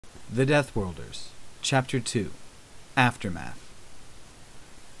The Deathworlders, Chapter 2, Aftermath.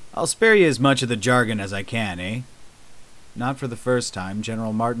 I'll spare you as much of the jargon as I can, eh? Not for the first time,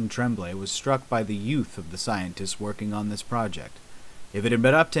 General Martin Tremblay was struck by the youth of the scientists working on this project. If it had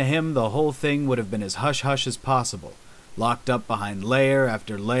been up to him, the whole thing would have been as hush-hush as possible, locked up behind layer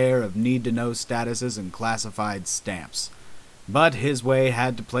after layer of need-to-know statuses and classified stamps. But his way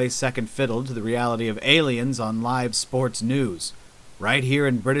had to play second fiddle to the reality of aliens on live sports news, right here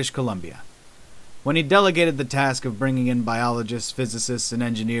in British Columbia. When he delegated the task of bringing in biologists, physicists, and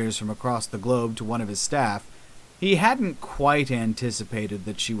engineers from across the globe to one of his staff, he hadn't quite anticipated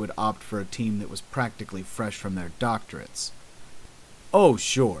that she would opt for a team that was practically fresh from their doctorates. Oh,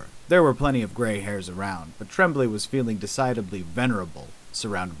 sure, there were plenty of gray hairs around, but Tremblay was feeling decidedly venerable,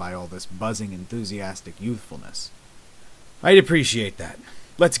 surrounded by all this buzzing, enthusiastic youthfulness. I'd appreciate that.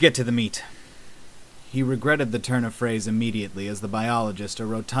 Let's get to the meat. He regretted the turn of phrase immediately as the biologist, a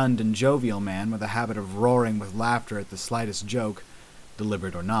rotund and jovial man with a habit of roaring with laughter at the slightest joke,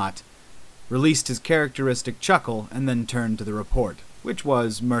 deliberate or not, released his characteristic chuckle and then turned to the report, which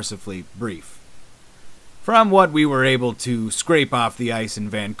was mercifully brief. From what we were able to scrape off the ice in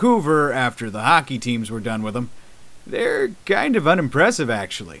Vancouver after the hockey teams were done with them, they're kind of unimpressive,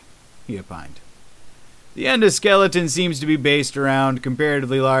 actually, he opined. The endoskeleton seems to be based around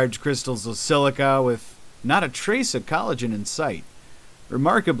comparatively large crystals of silica with not a trace of collagen in sight.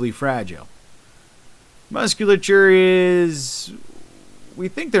 Remarkably fragile. Musculature is... We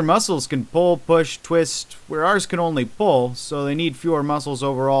think their muscles can pull, push, twist, where ours can only pull, so they need fewer muscles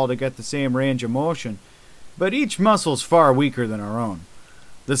overall to get the same range of motion. But each muscle's far weaker than our own.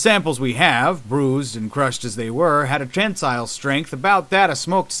 The samples we have, bruised and crushed as they were, had a tensile strength about that of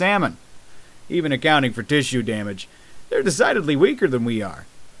smoked salmon. Even accounting for tissue damage, they're decidedly weaker than we are.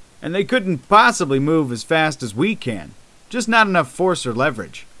 And they couldn't possibly move as fast as we can. Just not enough force or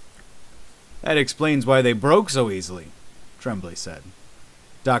leverage. That explains why they broke so easily, Tremblay said.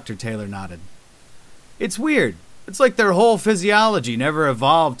 Dr. Taylor nodded. It's weird. It's like their whole physiology never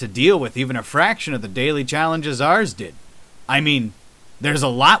evolved to deal with even a fraction of the daily challenges ours did. I mean, there's a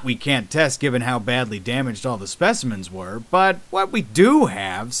lot we can't test given how badly damaged all the specimens were, but what we do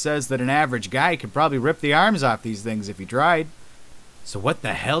have says that an average guy could probably rip the arms off these things if he tried. So what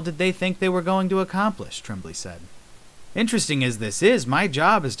the hell did they think they were going to accomplish, Tremblay said. Interesting as this is, my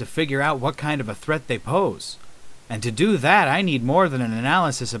job is to figure out what kind of a threat they pose. And to do that, I need more than an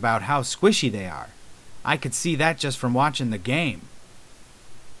analysis about how squishy they are. I could see that just from watching the game.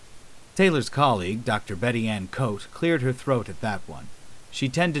 Taylor's colleague, Dr. Betty Ann Coate, cleared her throat at that one. She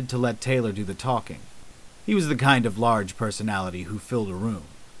tended to let Taylor do the talking. He was the kind of large personality who filled a room,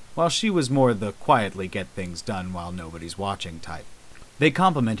 while she was more the quietly get things done while nobody's watching type. They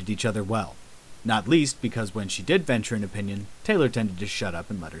complemented each other well, not least because when she did venture an opinion, Taylor tended to shut up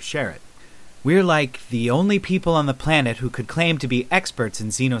and let her share it. We're like the only people on the planet who could claim to be experts in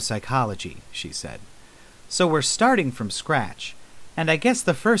xenopsychology, she said. So we're starting from scratch, and I guess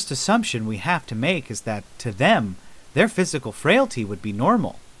the first assumption we have to make is that, to them, their physical frailty would be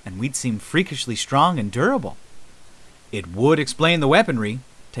normal, and we'd seem freakishly strong and durable. It would explain the weaponry,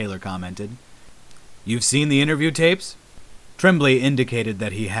 Taylor commented. You've seen the interview tapes? Tremblay indicated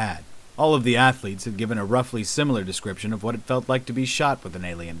that he had. All of the athletes had given a roughly similar description of what it felt like to be shot with an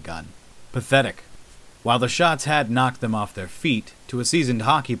alien gun. Pathetic. While the shots had knocked them off their feet, to a seasoned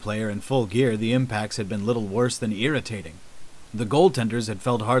hockey player in full gear, the impacts had been little worse than irritating. The goaltenders had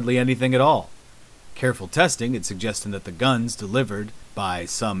felt hardly anything at all. Careful testing had suggested that the guns delivered, by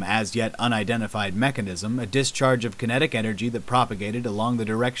some as-yet unidentified mechanism, a discharge of kinetic energy that propagated along the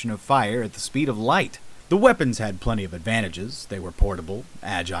direction of fire at the speed of light. The weapons had plenty of advantages. They were portable,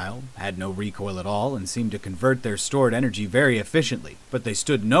 agile, had no recoil at all, and seemed to convert their stored energy very efficiently, but they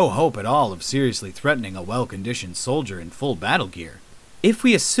stood no hope at all of seriously threatening a well-conditioned soldier in full battle gear. If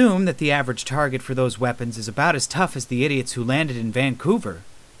we assume that the average target for those weapons is about as tough as the idiots who landed in Vancouver,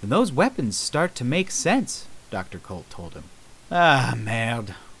 then those weapons start to make sense, Dr. Coate told him. Ah,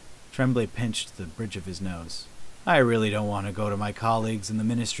 merde. Tremblay pinched the bridge of his nose. I really don't want to go to my colleagues in the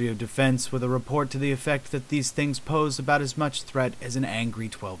Ministry of Defense with a report to the effect that these things pose about as much threat as an angry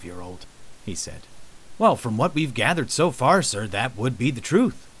 12-year-old, he said. Well, from what we've gathered so far, sir, that would be the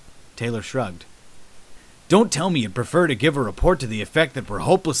truth. Taylor shrugged. Don't tell me you'd prefer to give a report to the effect that we're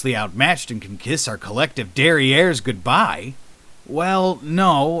hopelessly outmatched and can kiss our collective derrieres goodbye. Well,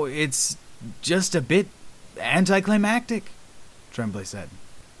 no, it's just a bit anticlimactic, Tremblay said.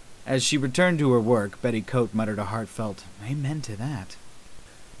 As she returned to her work, Betty Coate muttered a heartfelt, amen to that.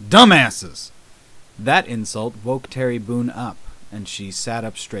 Dumbasses! That insult woke Terry Boone up, and she sat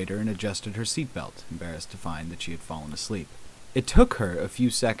up straighter and adjusted her seatbelt, embarrassed to find that she had fallen asleep. It took her a few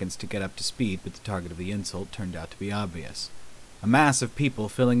seconds to get up to speed, but the target of the insult turned out to be obvious. A mass of people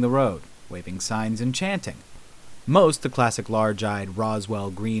filling the road, waving signs and chanting. Most the classic large-eyed Roswell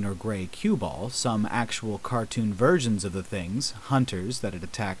green or gray cue ball, some actual cartoon versions of the things, hunters that had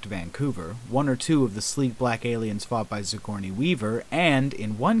attacked Vancouver, one or two of the sleek black aliens fought by Sigourney Weaver, and,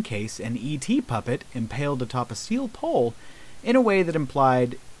 in one case, an E.T. puppet impaled atop a steel pole in a way that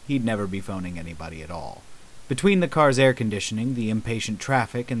implied he'd never be phoning anybody at all. Between the car's air conditioning, the impatient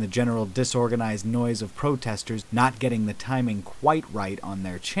traffic, and the general disorganized noise of protesters not getting the timing quite right on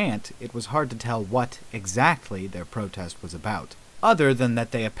their chant, it was hard to tell what exactly their protest was about, other than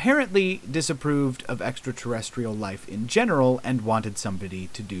that they apparently disapproved of extraterrestrial life in general and wanted somebody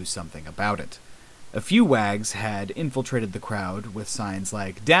to do something about it. A few wags had infiltrated the crowd with signs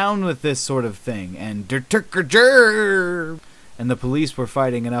like, "Down with this sort of thing," and "Der-Turker-Jer!" And the police were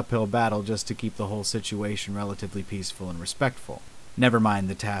fighting an uphill battle just to keep the whole situation relatively peaceful and respectful. Never mind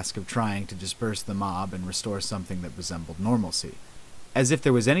the task of trying to disperse the mob and restore something that resembled normalcy. As if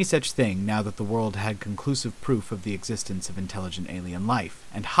there was any such thing now that the world had conclusive proof of the existence of intelligent alien life,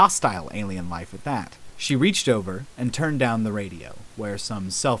 and hostile alien life at that. She reached over and turned down the radio, where some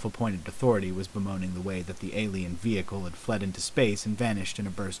self-appointed authority was bemoaning the way that the alien vehicle had fled into space and vanished in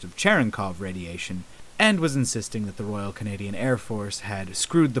a burst of Cherenkov radiation, and was insisting that the Royal Canadian Air Force had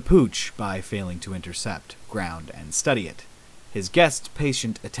screwed the pooch by failing to intercept, ground, and study it. His guest's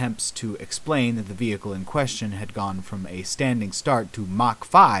patient attempts to explain that the vehicle in question had gone from a standing start to Mach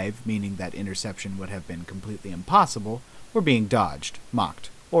 5, meaning that interception would have been completely impossible, were being dodged,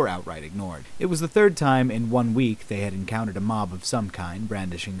 mocked, or outright ignored. It was the third time in 1 week they had encountered a mob of some kind,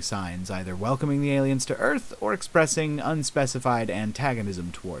 brandishing signs either welcoming the aliens to Earth or expressing unspecified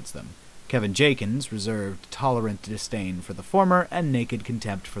antagonism towards them. Kevin Jenkins reserved tolerant disdain for the former and naked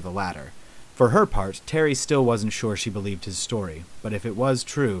contempt for the latter. For her part, Terry still wasn't sure she believed his story, but if it was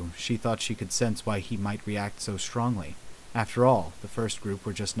true, she thought she could sense why he might react so strongly. After all, the first group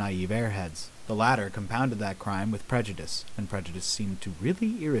were just naive airheads. The latter compounded that crime with prejudice, and prejudice seemed to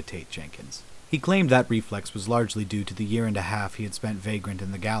really irritate Jenkins. He claimed that reflex was largely due to the year and a half he had spent vagrant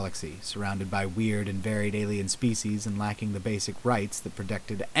in the galaxy, surrounded by weird and varied alien species and lacking the basic rights that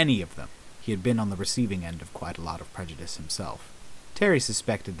protected any of them. He had been on the receiving end of quite a lot of prejudice himself. Terry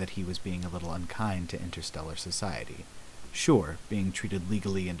suspected that he was being a little unkind to interstellar society. Sure, being treated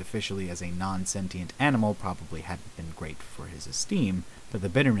legally and officially as a non-sentient animal probably hadn't been great for his esteem, but the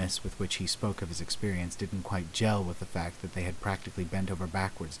bitterness with which he spoke of his experience didn't quite gel with the fact that they had practically bent over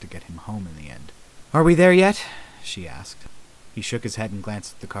backwards to get him home in the end. "Are we there yet?" she asked. He shook his head and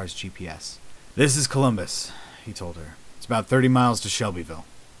glanced at the car's GPS. "This is Columbus," he told her. "It's about 30 miles to Shelbyville."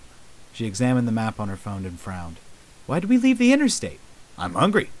 She examined the map on her phone and frowned. "Why did we leave the interstate?" "I'm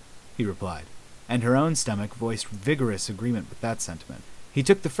hungry," he replied, and her own stomach voiced vigorous agreement with that sentiment. He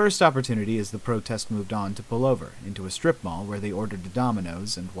took the first opportunity as the protest moved on to pull over into a strip mall where they ordered a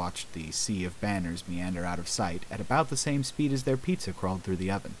Domino's and watched the sea of banners meander out of sight at about the same speed as their pizza crawled through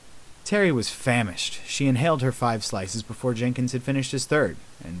the oven. Terry was famished. She inhaled her 5 slices before Jenkins had finished his third,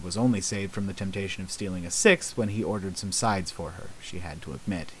 and was only saved from the temptation of stealing a 6th when he ordered some sides for her. She had to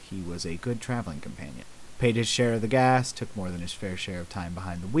admit, he was a good traveling companion. Paid his share of the gas, took more than his fair share of time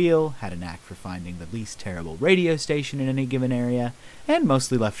behind the wheel, had a knack for finding the least terrible radio station in any given area, and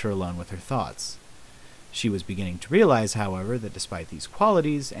mostly left her alone with her thoughts. She was beginning to realize, however, that despite these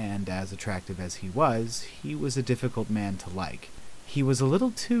qualities, and as attractive as he was a difficult man to like. He was a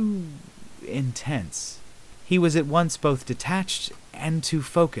little too intense. He was at once both detached and too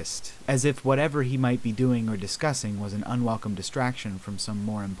focused, as if whatever he might be doing or discussing was an unwelcome distraction from some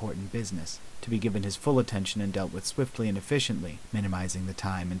more important business, to be given his full attention and dealt with swiftly and efficiently, minimizing the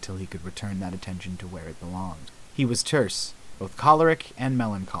time until he could return that attention to where it belonged. He was terse, both choleric and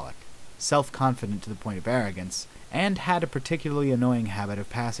melancholic, self-confident to the point of arrogance, and had a particularly annoying habit of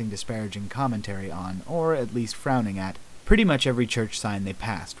passing disparaging commentary on, or at least frowning at, pretty much every church sign they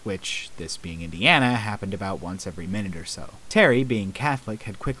passed, which, this being Indiana, happened about once every minute or so. Terry, being Catholic,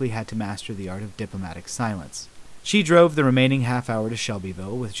 had quickly had to master the art of diplomatic silence. She drove the remaining half-hour to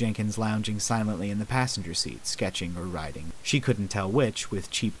Shelbyville, with Jenkins lounging silently in the passenger seat, sketching or writing. She couldn't tell which,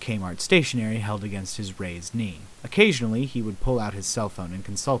 with cheap Kmart stationery held against his raised knee. Occasionally, he would pull out his cell phone and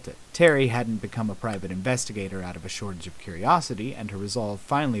consult it. Terry hadn't become a private investigator out of a shortage of curiosity, and her resolve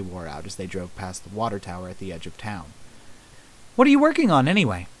finally wore out as they drove past the water tower at the edge of town. "What are you working on,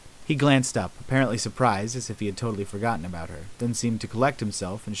 anyway?" He glanced up, apparently surprised, as if he had totally forgotten about her, then seemed to collect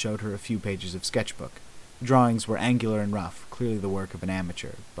himself and showed her a few pages of sketchbook. The drawings were angular and rough, clearly the work of an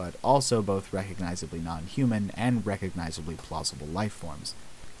amateur, but also both recognizably non-human and recognizably plausible life forms.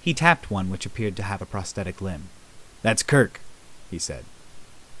 He tapped one which appeared to have a prosthetic limb. "That's Kirk," he said.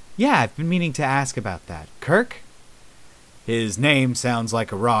 Yeah, I've been meaning to ask about that. Kirk? His name sounds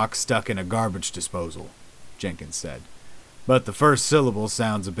like a rock stuck in a garbage disposal, Jenkins said. But the first syllable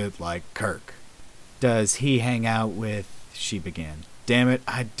sounds a bit like Kirk. Does he hang out with... she began. Damn it,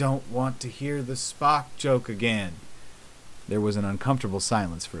 I don't want to hear the Spock joke again. There was an uncomfortable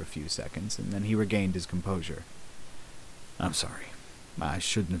silence for a few seconds, and then he regained his composure. I'm sorry. I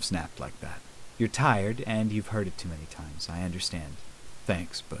shouldn't have snapped like that. You're tired, and you've heard it too many times. I understand.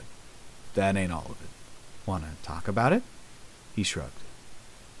 Thanks, but that ain't all of it. Wanna talk about it? He shrugged.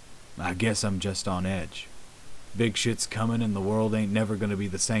 I guess I'm just on edge. Big shit's coming, and the world ain't never gonna be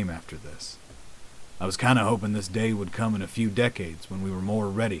the same after this. I was kinda hoping this day would come in a few decades when we were more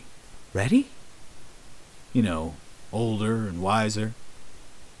ready. Ready? You know, older and wiser.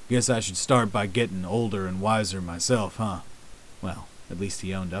 Guess I should start by getting older and wiser myself, huh? Well, at least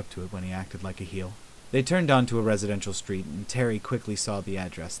he owned up to it when he acted like a heel. They turned onto a residential street, and Terry quickly saw the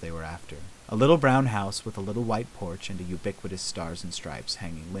address they were after. A little brown house with a little white porch and a ubiquitous stars and stripes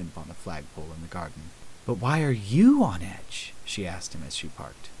hanging limp on a flagpole in the garden. But why are you on edge? She asked him as she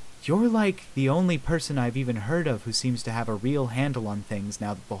parked. You're like the only person I've even heard of who seems to have a real handle on things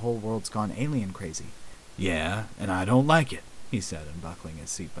now that the whole world's gone alien crazy. Yeah, and I don't like it, he said, unbuckling his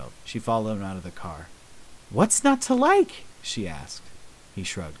seatbelt. She followed him out of the car. What's not to like? She asked. He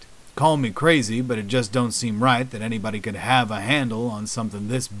shrugged. Call me crazy, but it just don't seem right that anybody could have a handle on something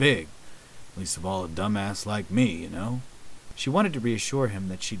this big. Least of all a dumbass like me, you know? She wanted to reassure him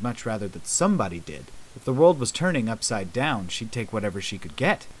that she'd much rather that somebody did. If the world was turning upside down, she'd take whatever she could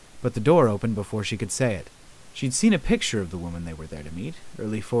get. But the door opened before she could say it. She'd seen a picture of the woman they were there to meet,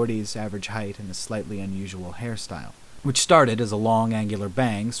 early 40s, average height, and a slightly unusual hairstyle, which started as a long, angular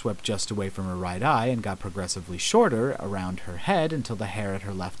bang swept just away from her right eye and got progressively shorter around her head until the hair at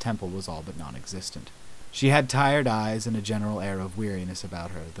her left temple was all but non-existent. She had tired eyes and a general air of weariness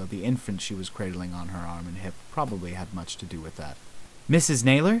about her, though the infant she was cradling on her arm and hip probably had much to do with that. Mrs.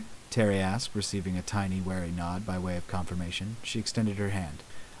 Naylor? Terry asked, receiving a tiny, wary nod by way of confirmation. She extended her hand.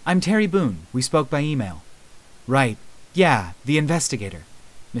 I'm Terry Boone. We spoke by email. Right. Yeah, the investigator.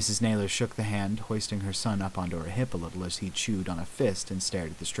 Mrs. Naylor shook the hand, hoisting her son up onto her hip a little as he chewed on a fist and stared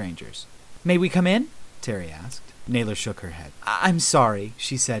at the strangers. May we come in? Terry asked. Naylor shook her head. I'm sorry,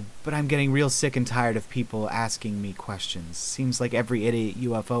 she said, but I'm getting real sick and tired of people asking me questions. Seems like every idiot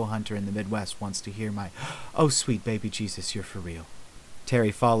UFO hunter in the Midwest wants to hear my, oh, sweet baby Jesus, you're for real.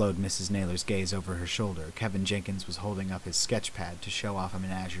 Terry followed Mrs. Naylor's gaze over her shoulder. Kevin Jenkins was holding up his sketch pad to show off a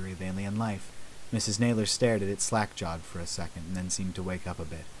menagerie of alien life. Mrs. Naylor stared at it slack-jawed for a second and then seemed to wake up a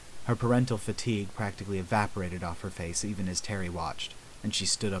bit. Her parental fatigue practically evaporated off her face even as Terry watched, and she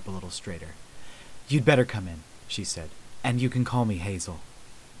stood up a little straighter. You'd better come in, she said, and you can call me Hazel.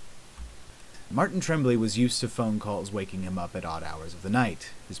 Martin Tremblay was used to phone calls waking him up at odd hours of the night.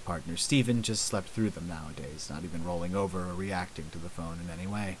 His partner Stephen just slept through them nowadays, not even rolling over or reacting to the phone in any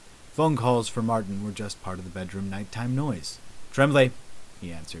way. Phone calls for Martin were just part of the bedroom nighttime noise. Tremblay,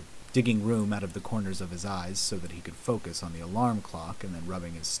 he answered, digging room out of the corners of his eyes so that he could focus on the alarm clock and then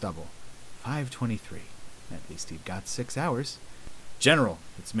rubbing his stubble. 5:23. At least he'd got 6 hours. General,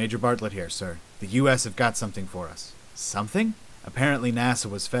 it's Major Bartlett here, sir. The U.S. have got something for us. Something? Apparently NASA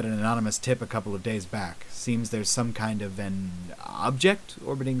was fed an anonymous tip a couple of days back. Seems there's some kind of an object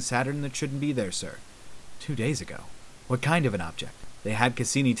orbiting Saturn that shouldn't be there, sir. 2 days ago. What kind of an object? They had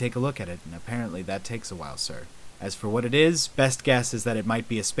Cassini take a look at it, and apparently that takes a while, sir. As for what it is, best guess is that it might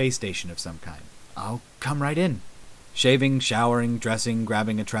be a space station of some kind. I'll come right in. Shaving, showering, dressing,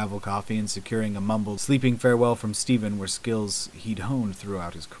 grabbing a travel coffee, and securing a mumbled sleeping farewell from Stephen were skills he'd honed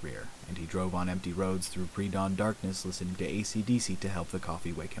throughout his career, and he drove on empty roads through pre-dawn darkness listening to AC/DC to help the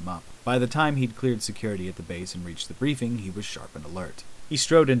coffee wake him up. By the time he'd cleared security at the base and reached the briefing, he was sharp and alert. He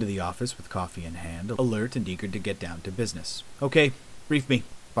strode into the office with coffee in hand, alert and eager to get down to business. Okay, brief me.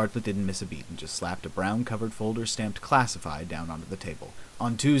 Bartlett didn't miss a beat and just slapped a brown-covered folder stamped classified down onto the table.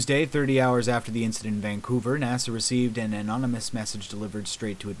 On Tuesday, 30 hours after the incident in Vancouver, NASA received an anonymous message delivered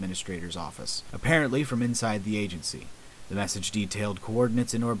straight to Administrator's office, apparently from inside the agency. The message detailed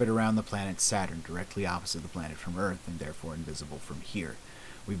coordinates in orbit around the planet Saturn, directly opposite the planet from Earth, and therefore invisible from here.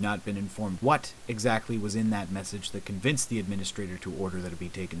 We've not been informed what exactly was in that message that convinced the Administrator to order that it be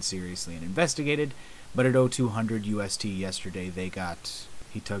taken seriously and investigated, but at 0200 UST yesterday they got...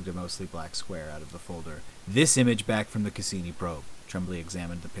 He tugged a mostly black square out of the folder. This image back from the Cassini probe. Tremblay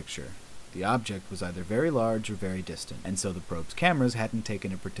examined the picture. The object was either very large or very distant, and so the probe's cameras hadn't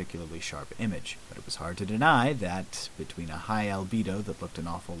taken a particularly sharp image. But it was hard to deny that, between a high albedo that looked an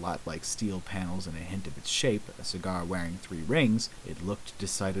awful lot like steel panels and a hint of its shape, a cigar wearing 3 rings, it looked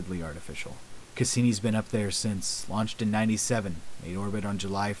decidedly artificial. Cassini's been up there since, launched in '97, made orbit on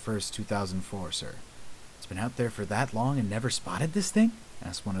July 1st, 2004, sir. It's been out there for that long and never spotted this thing?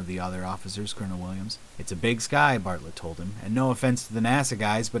 Asked one of the other officers, Colonel Williams. It's a big sky, Bartlett told him, and no offense to the NASA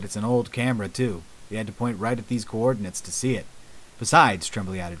guys, but it's an old camera, too. We had to point right at these coordinates to see it. Besides,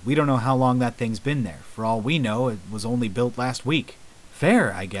 Tremblay added, we don't know how long that thing's been there. For all we know, it was only built last week.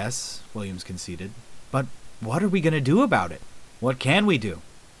 Fair, I guess, Williams conceded. But what are we going to do about it? What can we do?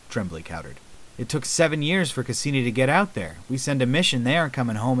 Tremblay countered. It took 7 years for Cassini to get out there. We send a mission, they aren't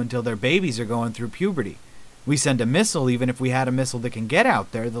coming home until their babies are going through puberty. We send a missile, even if we had a missile that can get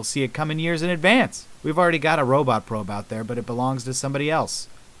out there, they'll see it coming years in advance. We've already got a robot probe out there, but it belongs to somebody else.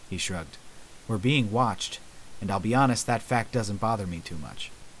 He shrugged. We're being watched, and I'll be honest, that fact doesn't bother me too much.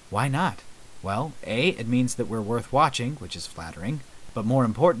 Why not? Well, A, it means that we're worth watching, which is flattering, but more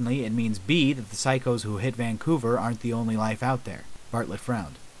importantly, it means B, that the psychos who hit Vancouver aren't the only life out there. Bartlett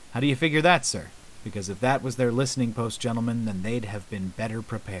frowned. How do you figure that, sir? Because if that was their listening post, gentlemen, then they'd have been better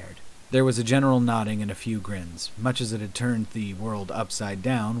prepared. There was a general nodding and a few grins. Much as it had turned the world upside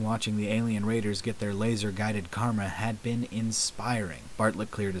down, watching the alien raiders get their laser-guided karma had been inspiring.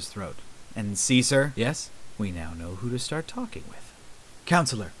 Bartlett cleared his throat. And see, sir? Yes? We now know who to start talking with.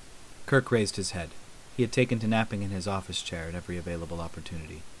 Counselor! Kirk raised his head. He had taken to napping in his office chair at every available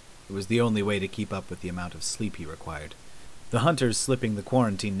opportunity. It was the only way to keep up with the amount of sleep he required. The hunters slipping the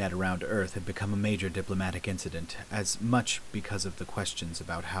quarantine net around Earth had become a major diplomatic incident, as much because of the questions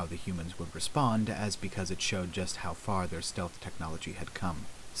about how the humans would respond as because it showed just how far their stealth technology had come.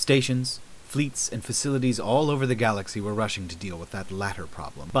 Stations, fleets, and facilities all over the galaxy were rushing to deal with that latter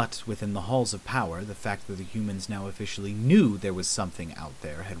problem. But within the halls of power, the fact that the humans now officially knew there was something out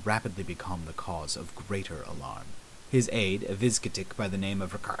there had rapidly become the cause of greater alarm. His aide, a Vizcatic by the name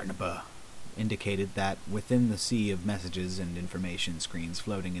of Rakarnaba, indicated that within the sea of messages and information screens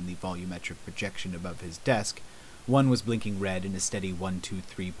floating in the volumetric projection above his desk, one was blinking red in a steady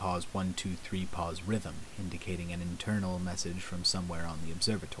 1-2-3 pause 1-2-3 pause rhythm, indicating an internal message from somewhere on the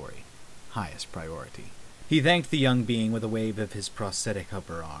observatory. Highest priority. He thanked the young being with a wave of his prosthetic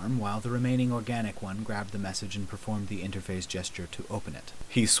upper arm, while the remaining organic one grabbed the message and performed the interface gesture to open it.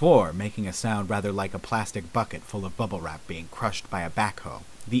 He swore, making a sound rather like a plastic bucket full of bubble wrap being crushed by a backhoe.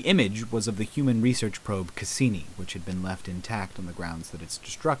 The image was of the human research probe Cassini, which had been left intact on the grounds that its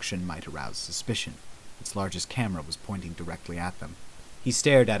destruction might arouse suspicion. Its largest camera was pointing directly at them. He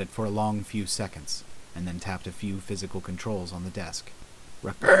stared at it for a long few seconds, and then tapped a few physical controls on the desk.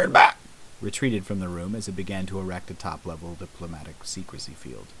 Rakarnaba retreated from the room as it began to erect a top-level diplomatic secrecy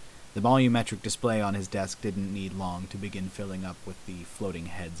field. The volumetric display on his desk didn't need long to begin filling up with the floating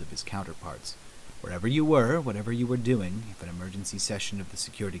heads of his counterparts. Wherever you were, whatever you were doing, if an emergency session of the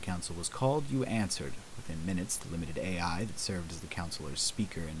Security Council was called, you answered. Within minutes, the limited AI that served as the Councilor's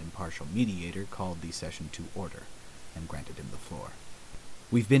speaker and impartial mediator called the session to order and granted him the floor.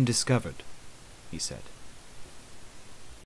 "We've been discovered," he said.